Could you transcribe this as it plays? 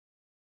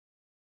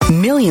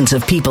Millions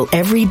of people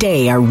every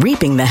day are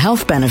reaping the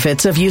health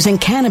benefits of using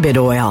cannabis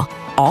oil,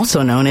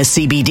 also known as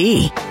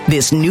CBD.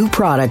 This new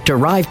product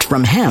derived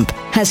from hemp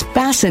has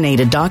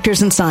fascinated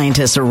doctors and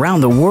scientists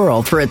around the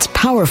world for its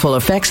powerful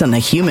effects on the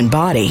human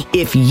body.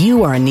 If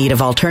you are in need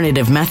of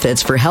alternative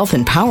methods for health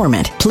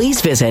empowerment, please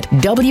visit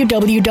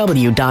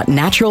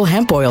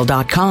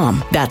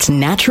www.naturalhempoil.com. That's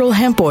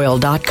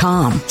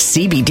naturalhempoil.com.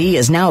 CBD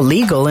is now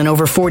legal in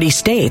over 40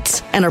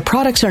 states, and our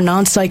products are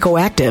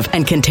non-psychoactive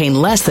and contain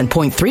less than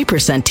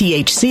 0.3%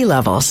 THC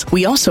levels.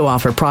 We also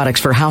offer products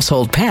for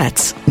household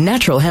pets.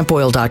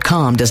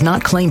 Naturalhempoil.com does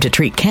not claim to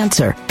treat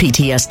cancer,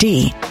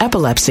 PTSD,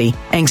 epilepsy,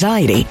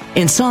 anxiety,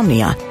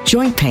 insomnia,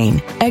 joint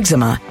pain,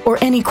 eczema, or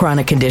any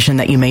chronic condition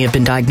that you may have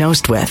been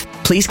diagnosed with.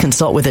 Please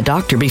consult with a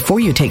doctor before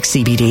you take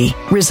CBD.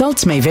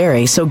 Results may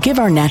vary, so give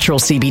our natural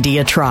CBD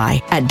a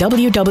try at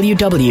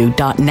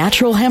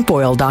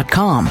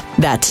www.naturalhempoil.com.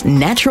 That's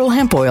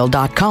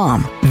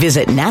naturalhempoil.com.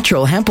 Visit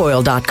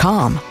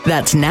naturalhempoil.com.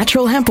 That's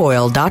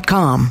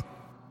naturalhempoil.com.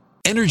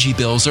 Energy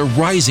bills are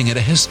rising at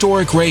a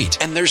historic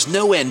rate, and there's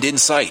no end in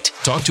sight.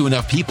 Talk to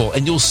enough people,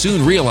 and you'll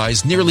soon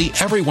realize nearly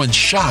everyone's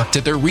shocked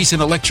at their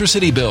recent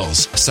electricity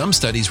bills. Some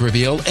studies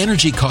reveal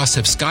energy costs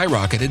have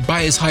skyrocketed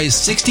by as high as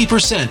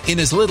 60% in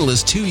as little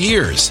as 2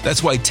 years.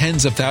 That's why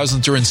tens of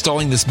thousands are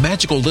installing this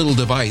magical little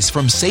device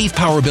from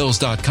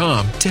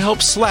SavePowerBills.com to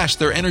help slash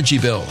their energy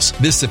bills.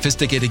 This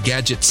sophisticated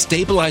gadget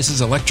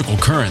stabilizes electrical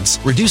currents,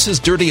 reduces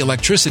dirty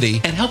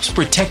electricity, and helps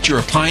protect your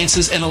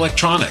appliances and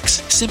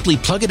electronics. Simply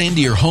plug it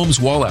into your home's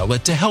wall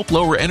outlet to help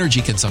lower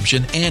energy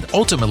consumption and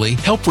ultimately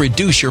help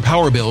reduce your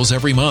power bills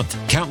every month.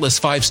 Countless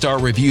 5-star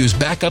reviews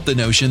back up the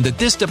notion that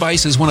this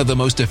device is one of the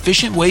most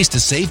efficient ways to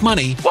save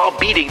money while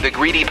beating the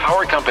greedy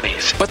power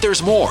companies. But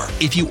there's more.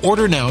 If you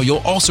order now,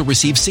 you'll also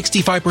receive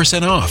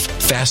 65% off,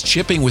 fast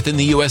shipping within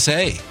the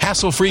USA,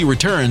 hassle-free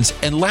returns,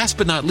 and last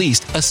but not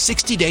least, a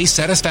 60-day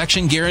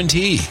satisfaction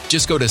guarantee.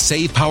 Just go to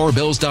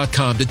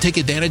SavePowerBills.com to take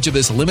advantage of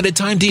this limited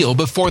time deal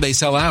before they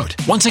sell out.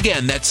 Once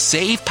again, that's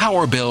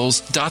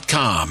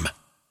SavePowerBills.com.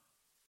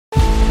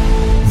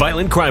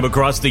 Violent crime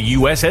across the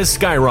U.S. has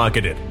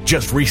skyrocketed.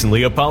 Just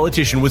recently, a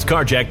politician was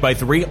carjacked by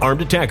 3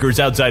 armed attackers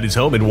outside his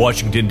home in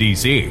Washington,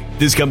 D.C.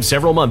 This comes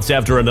several months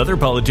after another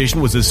politician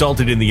was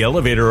assaulted in the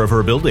elevator of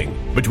her building.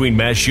 Between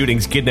mass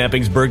shootings,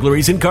 kidnappings,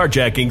 burglaries, and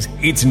carjackings,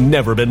 it's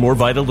never been more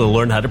vital to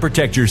learn how to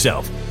protect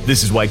yourself.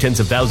 This is why tens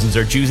of thousands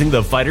are choosing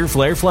the Fighter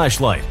Flare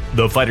flashlight.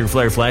 The Fighter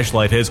Flare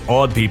flashlight has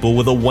awed people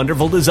with a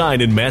wonderful design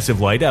and massive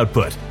light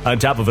output. On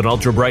top of an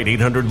ultra-bright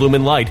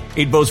 800-lumen light,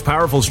 it boasts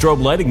powerful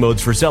strobe lighting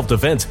modes for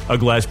self-defense, a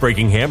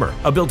glass-breaking hammer,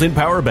 a built-in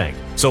power bank,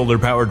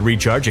 solar-powered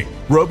recharging,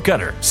 rope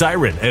cutter,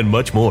 siren, and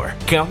much more.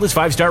 Countless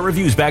 5-star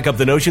reviews back up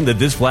the notion that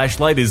this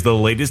flashlight is the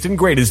latest and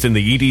greatest in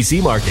the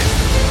EDC market.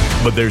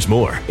 But there's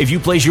more. If you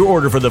place your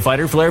order for the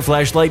Fighter Flare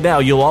flashlight now,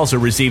 you'll also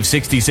receive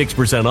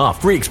 66%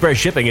 off, free express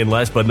shipping, and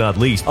last but not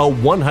least, a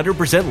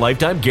 100%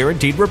 lifetime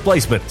guaranteed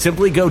replacement.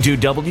 Simply go to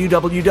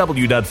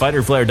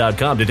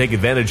www.fighterflare.com to take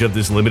advantage of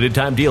this limited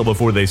time deal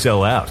before they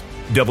sell out.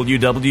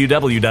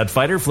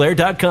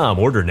 www.fighterflare.com.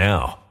 Order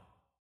now.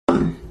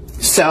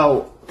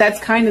 So that's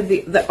kind of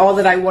the all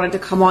that I wanted to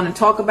come on and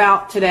talk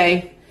about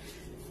today.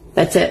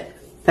 That's it.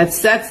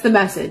 That's the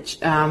message.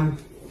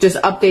 Just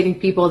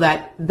updating people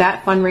that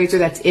fundraiser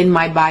that's in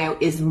my bio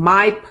is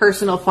my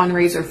personal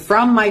fundraiser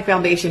from my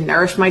foundation,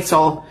 Nourish My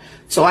Soul.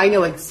 So I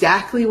know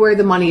exactly where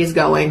the money is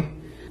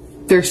going.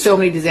 There's so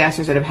many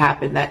disasters that have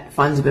happened that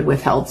funds have been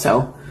withheld.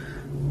 So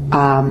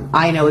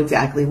I know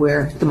exactly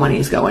where the money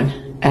is going.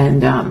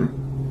 And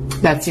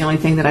that's the only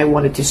thing that I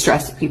wanted to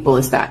stress to people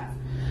is that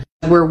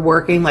we're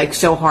working like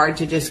so hard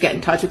to just get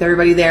in touch with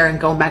everybody there and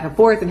going back and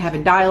forth and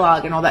having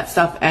dialogue and all that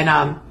stuff.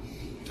 And,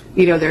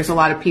 there's a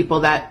lot of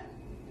people that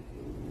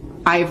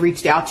I've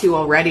reached out to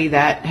already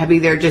that have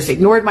either just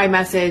ignored my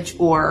message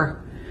or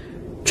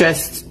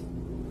just,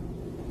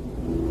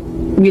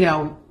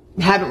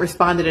 haven't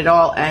responded at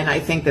all. And I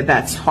think that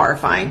that's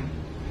horrifying.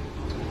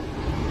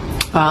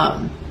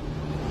 And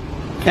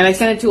I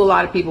sent it to a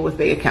lot of people with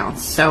big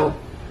accounts. So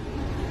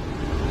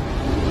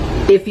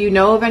if you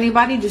know of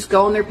anybody, just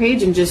go on their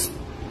page and just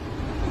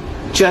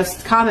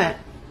comment.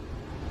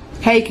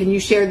 Hey, can you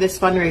share this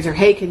fundraiser?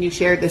 Hey, can you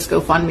share this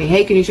GoFundMe?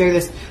 Hey, can you share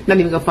this? Not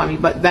even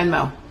GoFundMe, but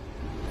Venmo.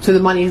 So the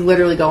money is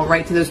literally going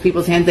right to those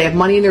people's hands. They have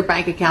money in their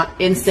bank account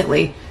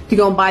instantly to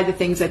go and buy the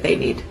things that they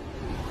need.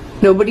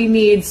 Nobody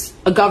needs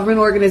a government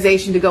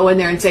organization to go in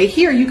there and say,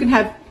 here, you can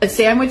have a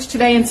sandwich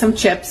today and some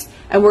chips,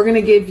 and we're going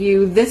to give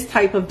you this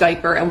type of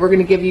diaper, and we're going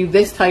to give you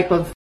this type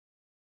of...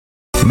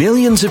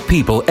 Millions of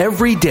people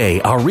every day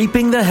are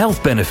reaping the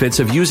health benefits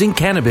of using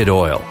cannabis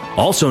oil,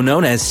 also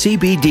known as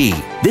CBD.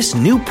 This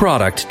new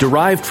product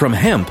derived from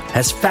hemp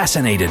has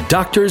fascinated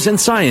doctors and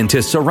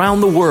scientists around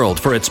the world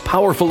for its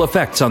powerful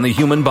effects on the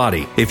human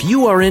body. If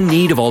you are in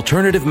need of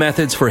alternative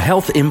methods for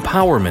health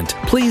empowerment,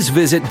 please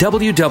visit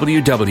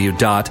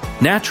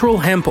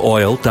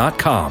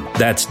www.naturalhempoil.com.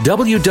 That's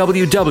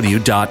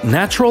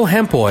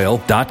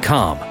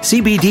www.naturalhempoil.com.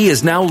 CBD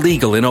is now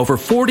legal in over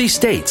 40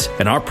 states,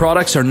 and our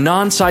products are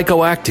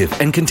non-psychoactive psychoactive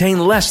and contain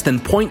less than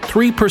 0.3%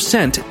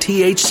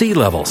 THC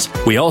levels.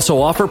 We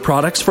also offer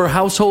products for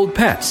household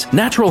pets.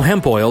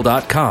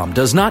 NaturalHempOil.com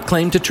does not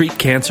claim to treat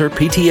cancer,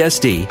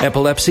 PTSD,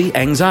 epilepsy,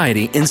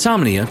 anxiety,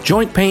 insomnia,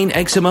 joint pain,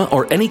 eczema,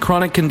 or any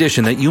chronic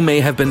condition that you may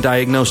have been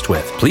diagnosed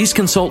with. Please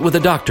consult with a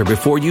doctor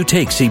before you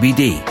take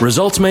CBD.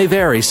 Results may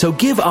vary, so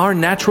give our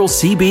natural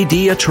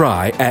CBD a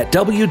try at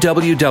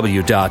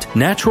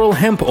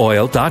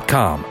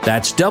www.naturalhempoil.com.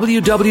 That's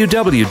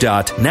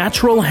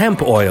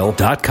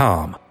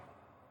www.naturalhempoil.com.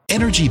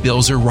 Energy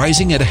bills are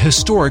rising at a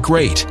historic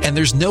rate, and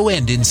there's no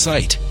end in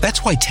sight.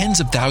 That's why tens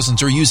of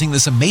thousands are using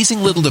this amazing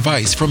little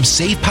device from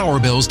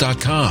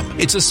SavePowerBills.com.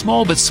 It's a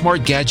small but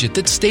smart gadget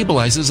that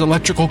stabilizes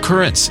electrical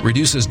currents,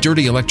 reduces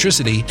dirty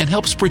electricity, and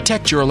helps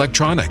protect your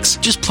electronics.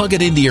 Just plug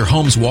it into your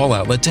home's wall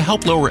outlet to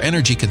help lower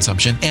energy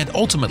consumption and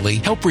ultimately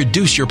help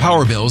reduce your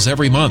power bills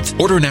every month.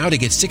 Order now to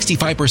get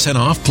 65%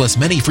 off plus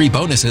many free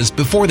bonuses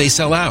before they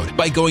sell out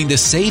by going to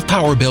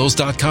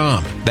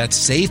SavePowerBills.com.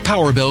 That's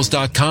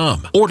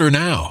SavePowerBills.com. Order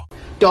now.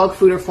 Dog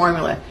food or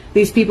formula.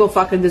 These people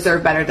fucking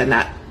deserve better than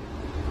that.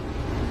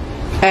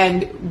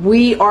 And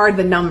we are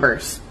the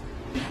numbers.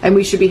 And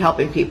we should be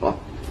helping people.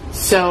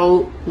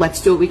 So let's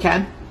do what we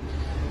can.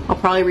 I'll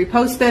probably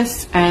repost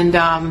this and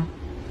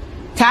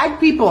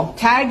tag people.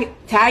 Tag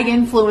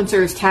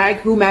influencers. Tag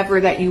whomever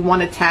that you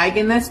want to tag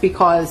in this,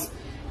 because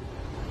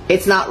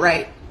it's not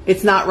right.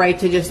 It's not right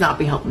to just not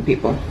be helping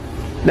people.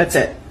 That's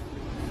it.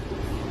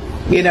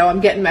 You know, I'm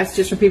getting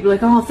messages from people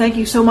like, oh, thank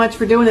you so much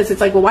for doing this.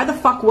 It's like, well, why the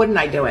fuck wouldn't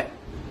I do it?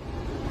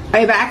 I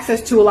have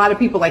access to a lot of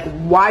people. Like,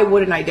 why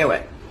wouldn't I do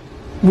it?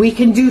 We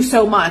can do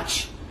so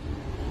much,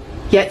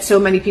 yet so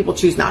many people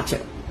choose not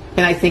to.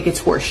 And I think it's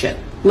horseshit.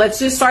 Let's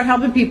just start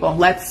helping people.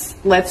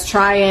 Let's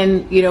try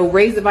and, you know,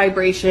 raise the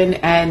vibration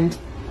and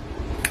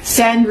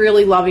send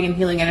really loving and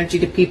healing energy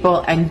to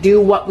people and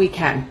do what we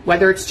can.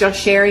 Whether it's just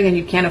sharing and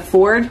you can't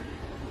afford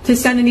to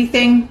send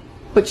anything,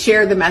 but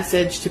share the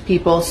message to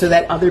people so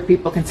that other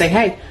people can say,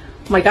 hey,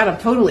 oh my God, I'm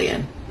totally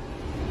in.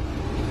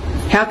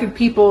 How can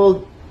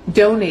people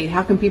donate?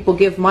 How can people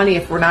give money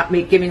if we're not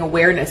giving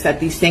awareness that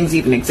these things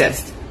even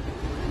exist?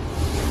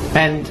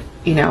 And,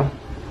 you know,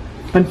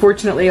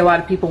 unfortunately, a lot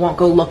of people won't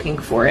go looking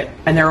for it.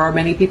 And there are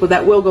many people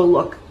that will go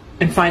look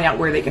and find out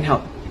where they can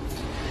help.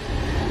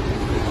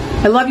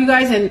 I love you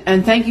guys,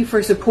 and thank you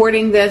for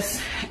supporting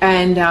this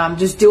and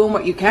just doing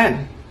what you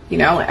can. You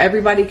know,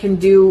 everybody can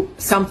do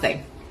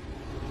something.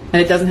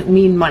 And it doesn't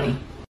mean money.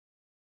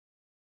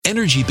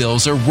 Energy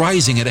bills are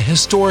rising at a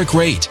historic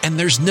rate, and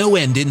there's no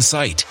end in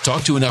sight.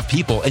 Talk to enough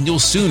people and you'll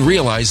soon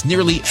realize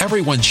nearly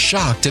everyone's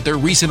shocked at their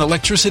recent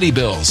electricity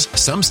bills.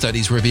 Some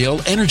studies reveal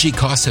energy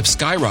costs have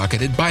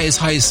skyrocketed by as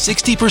high as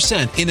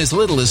 60% in as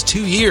little as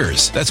 2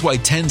 years. That's why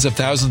tens of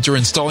thousands are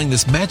installing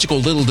this magical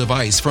little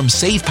device from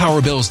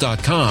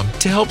SavePowerBills.com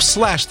to help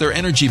slash their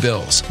energy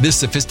bills. This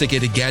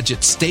sophisticated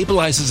gadget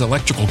stabilizes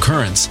electrical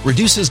currents,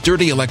 reduces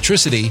dirty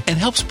electricity, and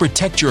helps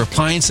protect your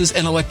appliances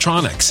and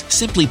electronics.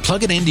 Simply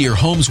plug it into your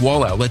home's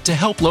wall outlet to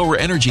help lower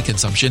energy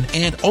consumption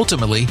and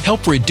ultimately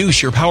help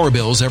reduce your power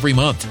bills every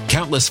month.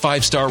 Countless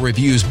 5-star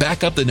reviews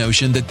back up the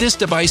notion that this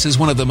device is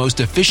one of the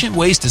most efficient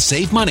ways to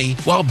save money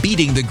while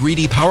beating the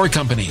greedy power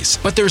companies.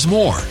 But there's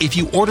more. If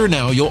you order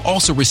now, you'll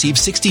also receive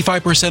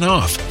 65%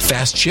 off,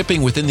 fast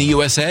shipping within the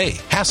USA,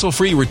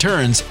 hassle-free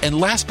returns, and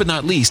last but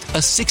not least, a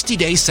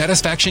 60-day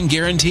satisfaction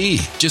guarantee.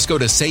 Just go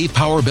to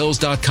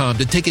SavePowerBills.com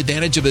to take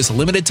advantage of this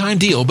limited time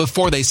deal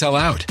before they sell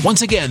out.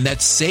 Once again,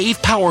 that's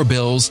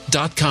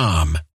SavePowerBills.com.